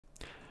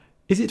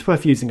Is it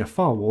worth using a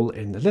firewall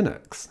in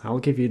Linux? I'll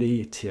give you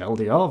the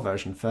TLDR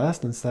version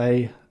first and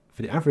say,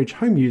 for the average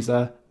home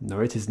user, no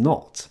it is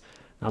not.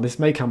 Now this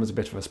may come as a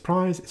bit of a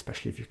surprise,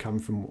 especially if you come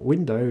from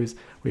Windows,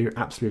 where you're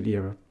absolutely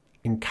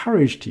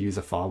encouraged to use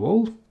a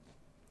firewall,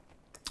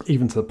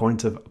 even to the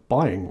point of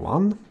buying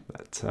one.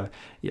 But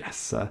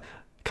yes,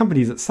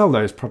 companies that sell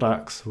those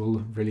products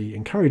will really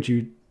encourage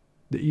you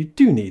that you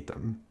do need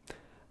them.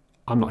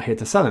 I'm not here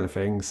to sell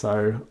anything,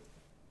 so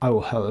I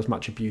will hurl as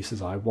much abuse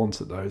as I want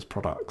at those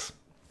products.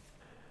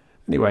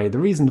 Anyway, the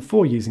reason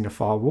for using a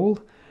firewall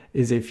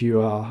is if you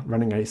are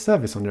running a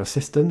service on your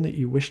system that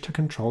you wish to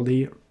control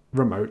the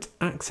remote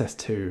access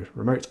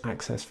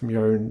from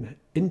your own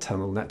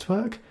internal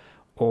network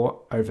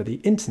or over the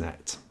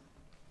internet.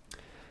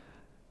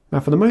 Now,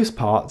 for the most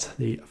part,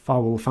 the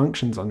firewall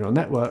functions on your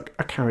network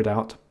are carried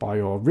out by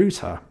your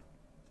router.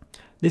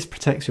 This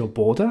protects your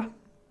border,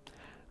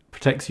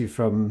 protects you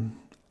from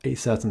a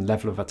certain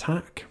level of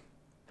attack,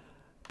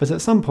 but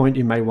at some point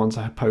you may want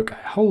to poke a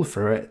hole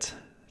through it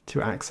to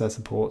access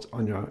support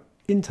on your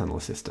internal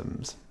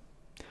systems.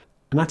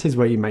 And that is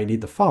where you may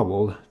need the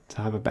firewall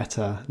to have a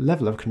better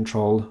level of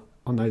control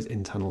on those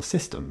internal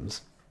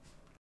systems.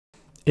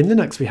 In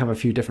Linux we have a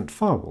few different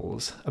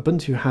firewalls.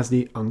 Ubuntu has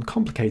the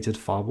uncomplicated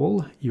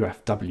firewall,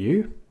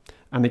 UFW,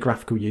 and the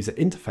graphical user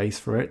interface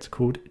for it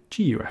called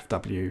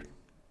GUFW.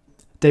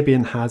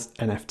 Debian has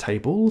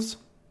NFTables.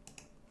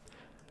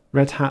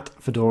 Red Hat,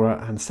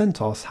 Fedora and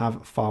CentOS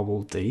have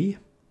Firewall D.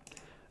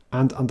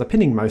 And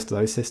underpinning most of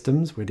those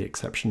systems, with the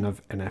exception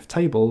of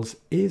NFTables,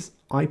 is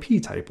IP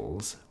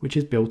tables, which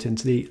is built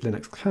into the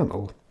Linux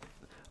kernel.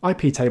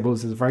 IP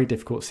tables is a very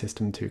difficult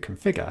system to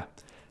configure,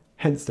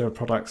 hence there are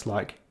products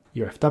like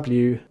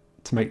UFW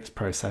to make this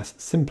process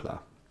simpler.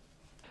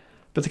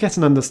 But to get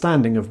an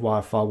understanding of why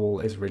a firewall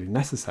is really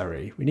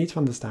necessary, we need to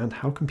understand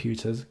how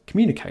computers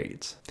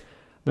communicate.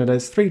 Now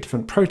there's three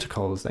different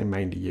protocols they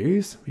mainly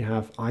use. We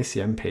have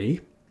ICMP,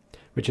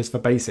 which is for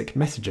basic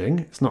messaging.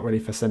 It's not really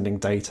for sending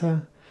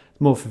data.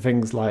 More for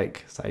things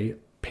like, say,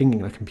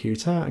 pinging a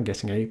computer and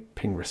getting a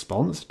ping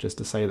response, just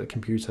to say that the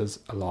computer's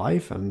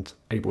alive and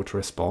able to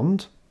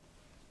respond.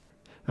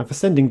 And for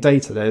sending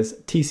data, there's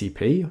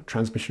TCP,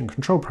 Transmission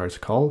Control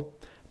Protocol.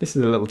 This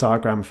is a little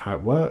diagram of how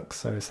it works.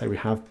 So say we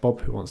have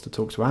Bob who wants to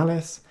talk to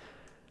Alice.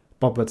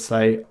 Bob would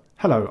say,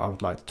 "Hello, I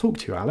would like to talk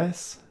to you,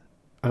 Alice."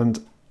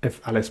 And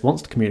if Alice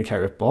wants to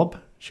communicate with Bob,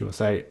 she will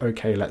say,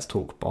 "Okay, let's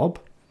talk, Bob."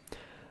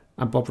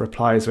 And Bob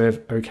replies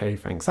with, "Okay,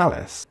 thanks,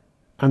 Alice."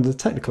 And the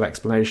technical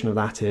explanation of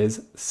that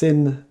is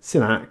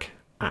synac,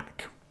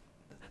 ac.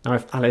 Now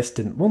if Alice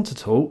didn't want to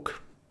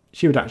talk,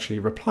 she would actually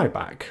reply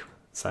back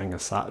saying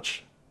as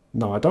such,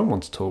 "No, I don't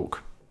want to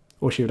talk."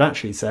 Or she would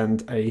actually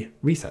send a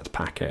reset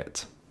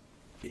packet.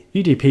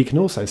 UDP can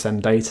also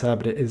send data,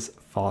 but it is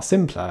far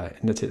simpler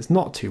in that it's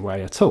not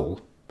two-way at all.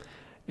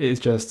 It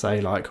is just,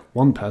 say, like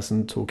one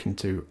person talking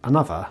to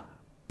another,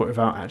 but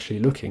without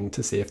actually looking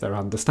to see if they're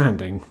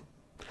understanding.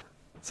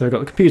 So we've got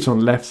the computer on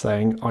the left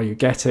saying, "Are you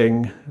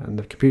getting?" And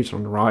the computer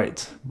on the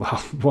right,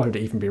 well, why would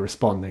it even be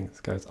responding? It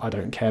goes, "I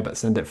don't care, but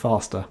send it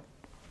faster."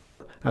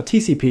 Now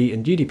TCP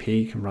and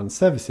UDP can run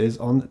services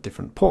on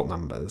different port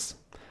numbers.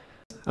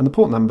 And the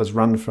port numbers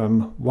run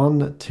from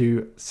 1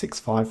 to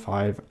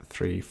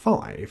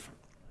 65535,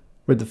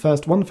 with the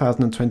first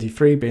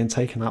 1023 being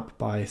taken up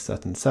by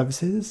certain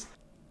services.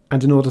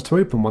 And in order to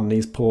open one of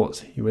these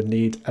ports, you would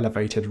need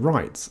elevated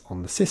rights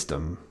on the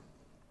system.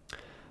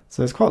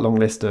 So there's quite a long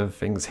list of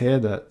things here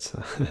that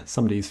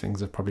some of these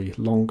things are probably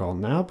long gone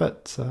now,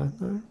 but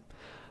no,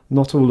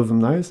 not all of them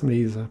though. Some of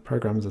these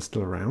programs are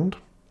still around.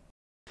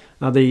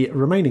 Now the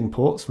remaining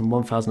ports from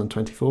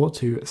 1024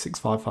 to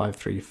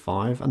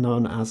 65535 are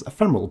known as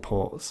ephemeral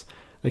ports.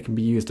 They can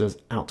be used as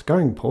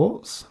outgoing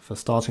ports for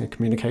starting a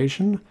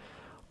communication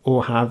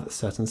or have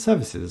certain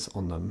services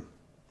on them.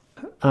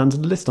 And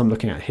the list I'm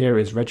looking at here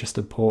is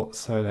registered ports,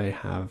 so they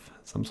have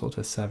some sort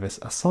of service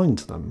assigned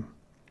to them.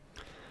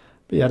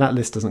 But yeah, that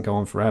list doesn't go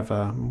on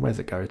forever. Where's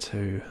it go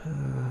to?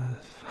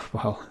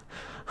 Well,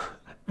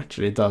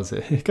 actually it does.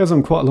 It goes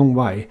on quite a long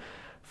way.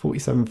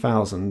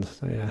 47,000,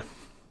 so yeah.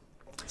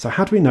 So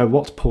how do we know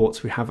what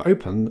ports we have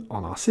open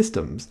on our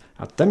systems?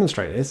 Now to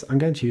demonstrate this, I'm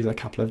going to use a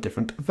couple of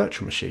different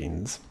virtual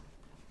machines.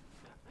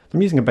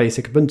 I'm using a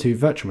basic Ubuntu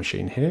virtual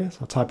machine here, so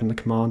I'll type in the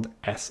command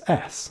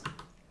ss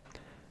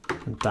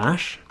and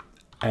 -n.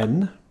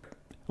 I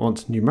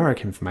want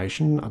numeric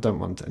information, I don't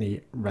want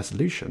any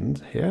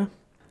resolutions here.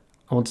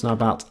 I want to know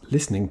about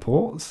listening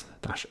ports,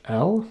 -l. I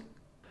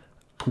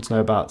want to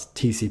know about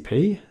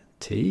TCP,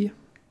 T,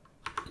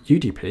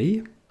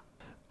 UDP,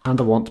 and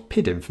I want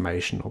PID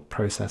information, or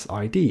process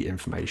ID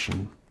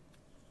information.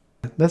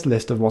 There's a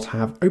list of what I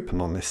have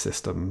open on this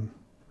system,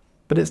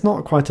 but it's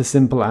not quite as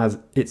simple as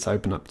it's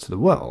open up to the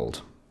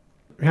world.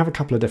 We have a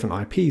couple of different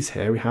IPs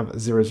here. We have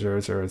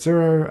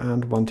 0000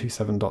 and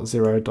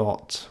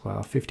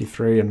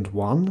 127.0.53 and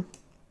 1,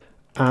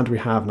 and we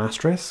have an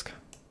asterisk.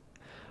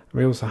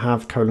 We also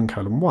have :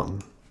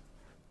 1.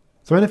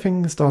 So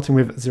anything starting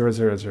with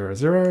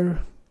 0000,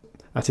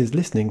 that is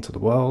listening to the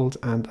world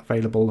and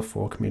available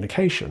for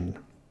communication.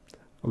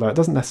 although it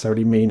doesn't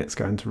necessarily mean it's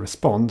going to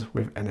respond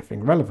with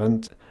anything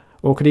relevant,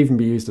 or could even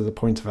be used as a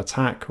point of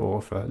attack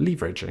or for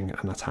leveraging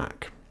an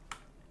attack.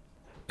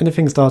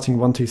 Anything starting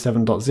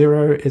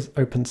 127.0 is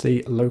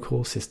OpenSea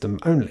local system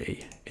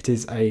only. It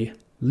is a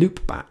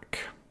loopback.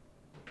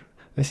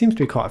 There seems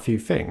to be quite a few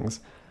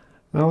things.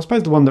 Now, I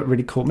suppose the one that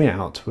really caught me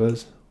out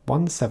was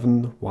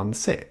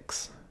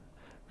 1716.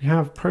 We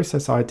have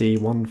process ID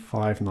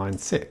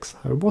 1596.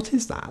 So what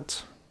is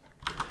that?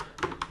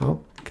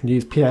 Well, you can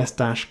use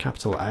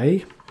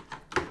PS-A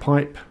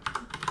pipe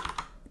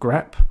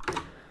grep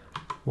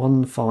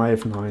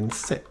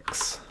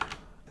 1596.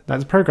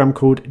 That's a program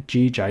called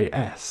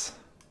GJS.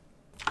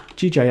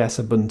 GJS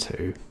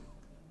Ubuntu.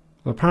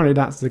 Well, apparently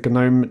that's the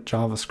GNOME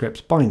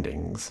JavaScript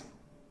bindings.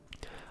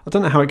 I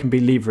don't know how it can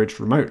be leveraged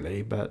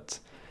remotely, but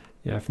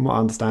yeah, from what I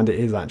understand, it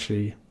is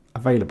actually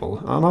available.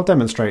 And I'll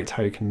demonstrate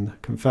how you can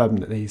confirm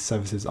that these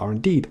services are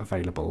indeed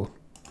available.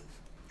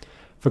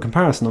 For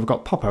comparison, I've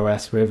got Pop!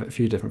 OS with a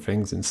few different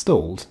things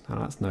installed. Now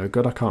that's no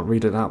good, I can't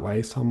read it that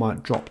way, so I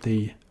might drop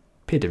the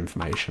PID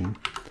information.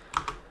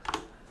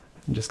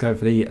 And just go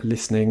for the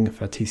listening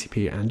for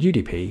TCP and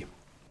UDP.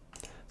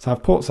 So I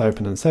have ports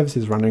open and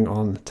services running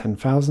on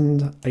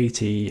 10,000,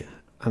 80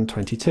 and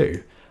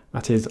 22.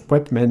 That is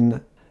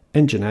webmin,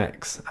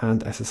 nginx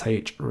and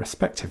SSH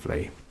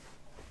respectively.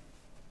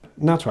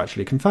 Now to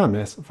actually confirm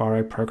this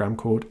via a program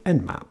called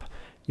Nmap.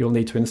 You'll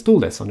need to install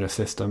this on your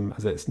system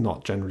as it's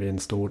not generally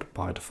installed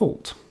by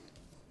default.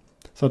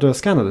 So I'll do a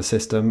scan of the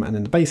system, and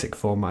in the basic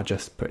form I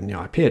just put in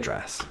the IP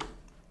address.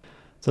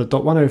 So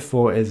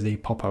 .104 is the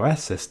Pop!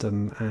 OS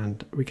system,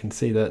 and we can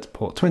see that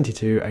port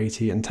 22,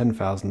 80 and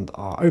 10,000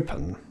 are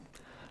open.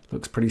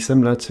 Looks pretty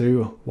similar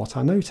to what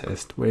I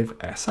noticed with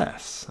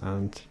SS,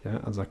 and yeah,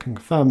 as I can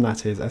confirm,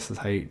 that is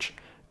SSH,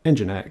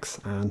 nginx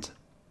and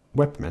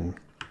webmin.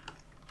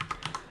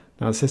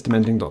 Now the system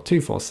ending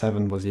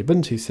 .247 was the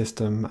Ubuntu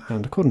system,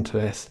 and according to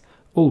this,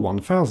 all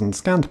 1000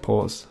 scanned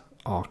ports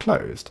are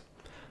closed.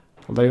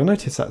 Although you'll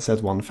notice that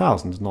says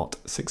 1000, not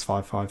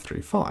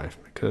 65535,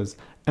 because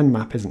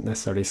Nmap isn't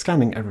necessarily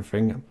scanning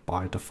everything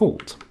by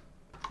default.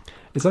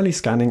 It's only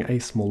scanning a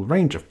small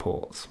range of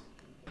ports.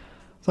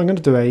 So I'm going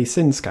to do a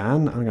SYN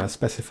scan. I'm going to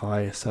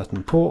specify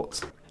certain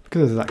ports,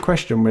 because there's that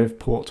question with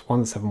port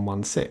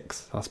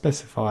 1716. I'll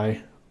specify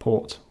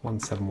port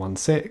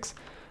 1716,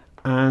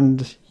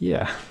 and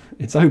yeah,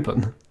 it's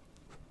open.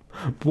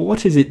 But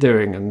what is it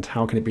doing, and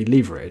how can it be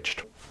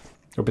leveraged?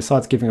 Well,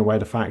 besides giving away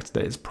the fact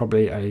that it's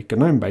probably a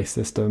GNOME-based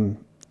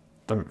system,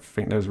 I don't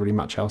think there's really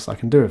much else I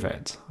can do with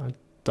it. I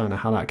don't know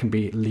how that can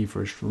be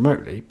leveraged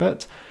remotely,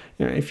 but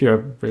you know, if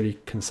you're really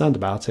concerned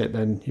about it,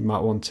 then you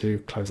might want to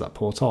close that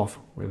port off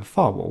with a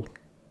firewall.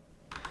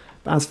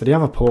 But as for the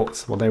other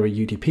ports, well, they were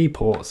UDP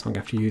ports. I'm going to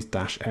have to use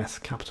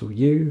 -S capital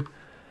U.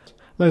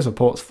 Those are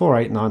ports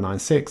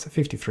 48996,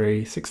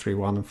 53,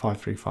 631 and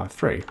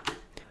 5353.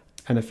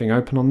 Anything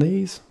open on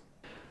these?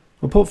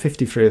 Well, port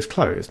 53 is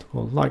closed,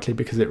 well, likely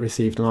because it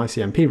received an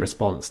ICMP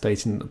response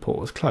stating that the port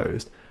was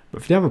closed.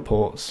 But for the other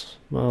ports,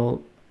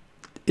 well,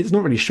 it's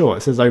not really sure.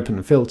 It says open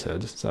and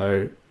filtered,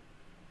 so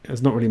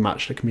there's not really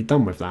much that can be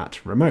done with that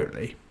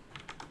remotely.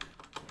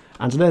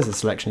 And there's a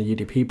selection of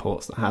UDP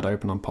ports that had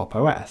open on Pop!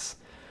 OS.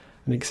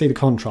 And you can see the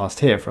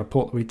contrast here for a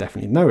port that we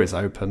definitely know is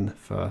open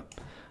for,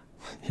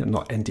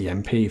 not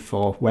NDMP,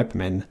 for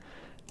webmin.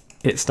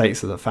 It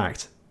states the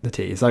fact that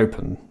it is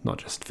open, not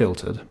just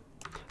filtered.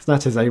 So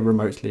that is a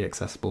remotely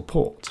accessible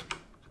port.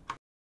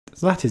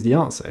 So that is the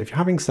answer. If you're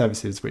having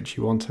services which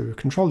you want to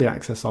control the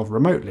access of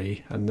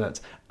remotely, and that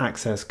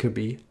access could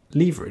be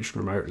leveraged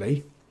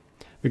remotely,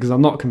 because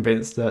I'm not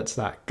convinced that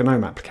that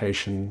GNOME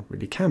application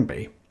really can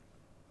be.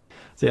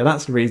 So yeah,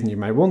 that's the reason you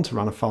may want to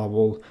run a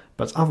firewall,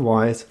 but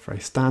otherwise, for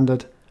a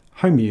standard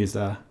home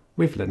user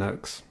with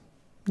Linux,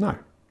 no,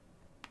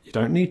 you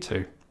don't need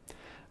to.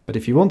 But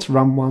if you want to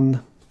run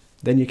one,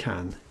 then you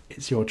can.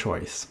 It's your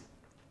choice.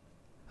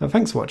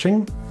 Thanks for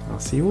watching. I'll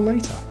see you all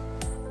later.